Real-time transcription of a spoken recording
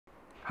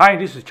Hi,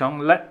 this is Chong.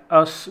 Let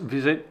us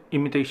visit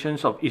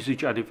imitations of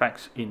ECG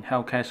artifacts in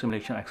healthcare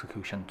simulation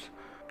executions.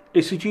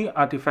 ECG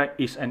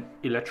artifact is an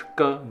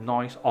electrical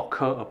noise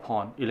occur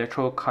upon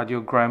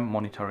electrocardiogram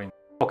monitoring.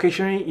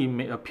 Occasionally, it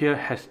may appear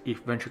as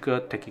if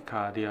ventricular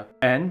tachycardia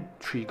and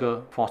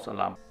trigger false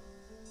alarm.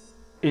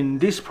 In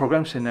this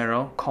program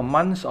scenario,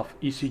 commands of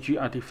ECG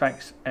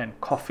artifacts and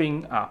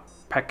coughing are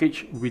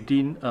packaged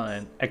within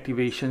an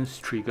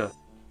activations trigger.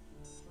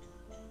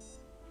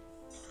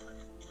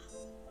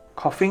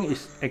 Coughing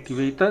is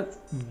activated,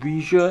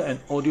 visual and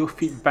audio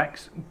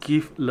feedbacks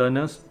give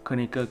learners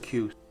clinical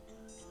cues.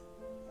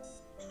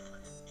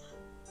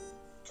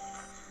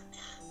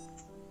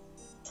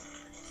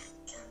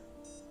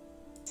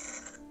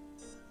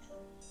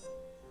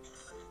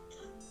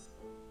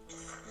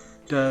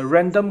 The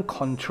random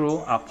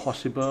control are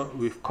possible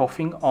with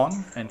coughing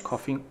on and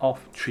coughing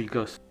off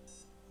triggers.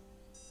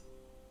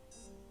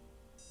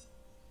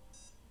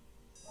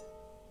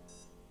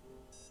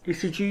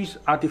 ECG's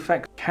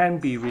artifacts can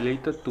be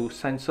related to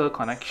sensor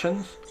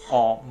connections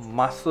or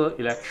muscle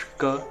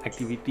electrical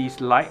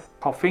activities like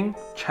coughing,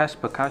 chest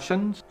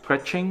percussion,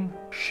 scratching,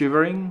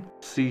 shivering,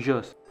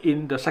 seizures.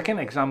 In the second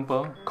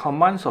example,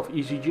 commands of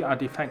ECG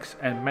artifacts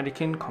and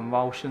Medican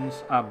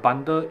convulsions are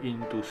bundled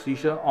into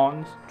seizure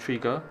on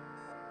trigger.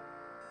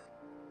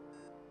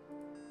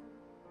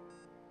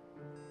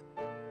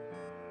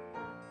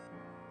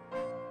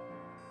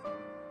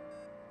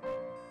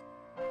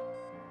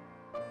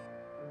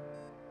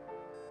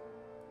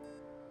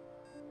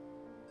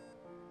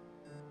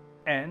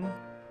 And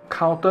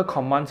counter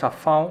commands are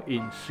found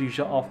in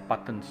seizure off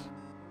buttons.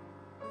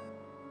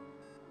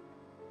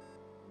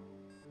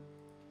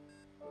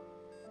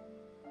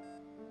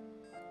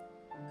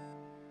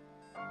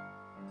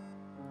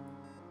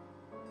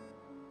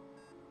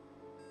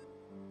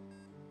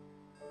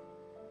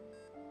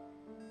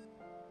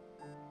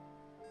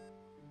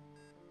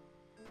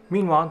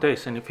 Meanwhile, there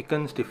is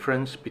significant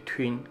difference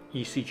between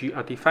ECG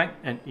artifact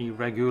and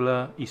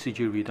irregular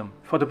ECG rhythm.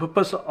 For the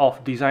purpose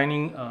of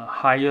designing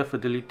higher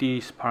fidelity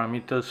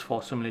parameters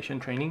for simulation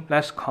training,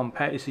 let's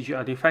compare ECG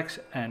artifacts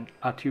and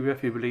arterial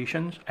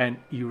fibrillations and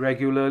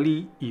irregular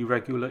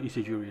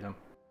ECG rhythm.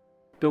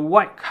 The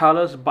white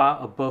colors bar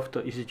above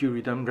the ECG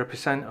rhythm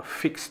represent a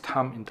fixed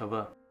time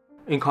interval.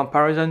 In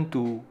comparison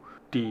to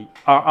the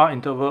RR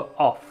interval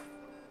of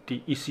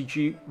the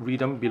ECG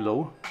rhythm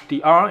below,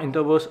 the RR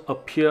intervals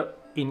appear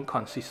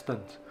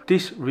inconsistent.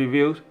 This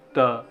reveals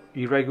the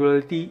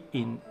irregularity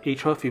in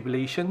atrial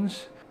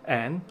fibrillations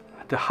and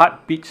the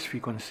heartbeat's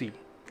frequency.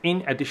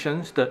 In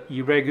addition, the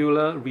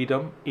irregular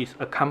rhythm is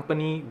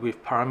accompanied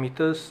with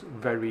parameters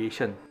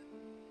variation.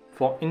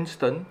 For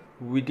instance,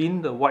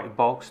 within the white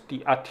box,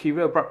 the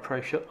arterial blood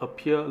pressure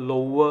appears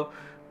lower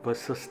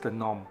versus the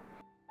norm.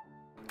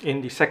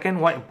 In the second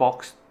white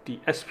box, the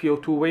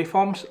SpO2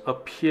 waveforms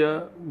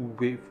appear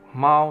with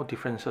mild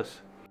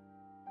differences.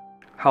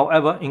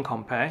 However, in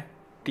compare,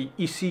 the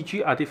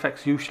ECG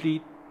artifacts usually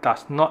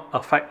does not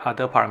affect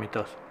other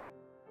parameters.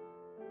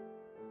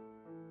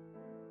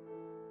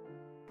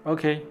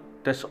 Okay,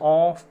 that's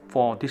all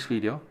for this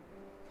video.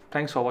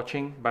 Thanks for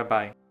watching. Bye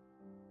bye.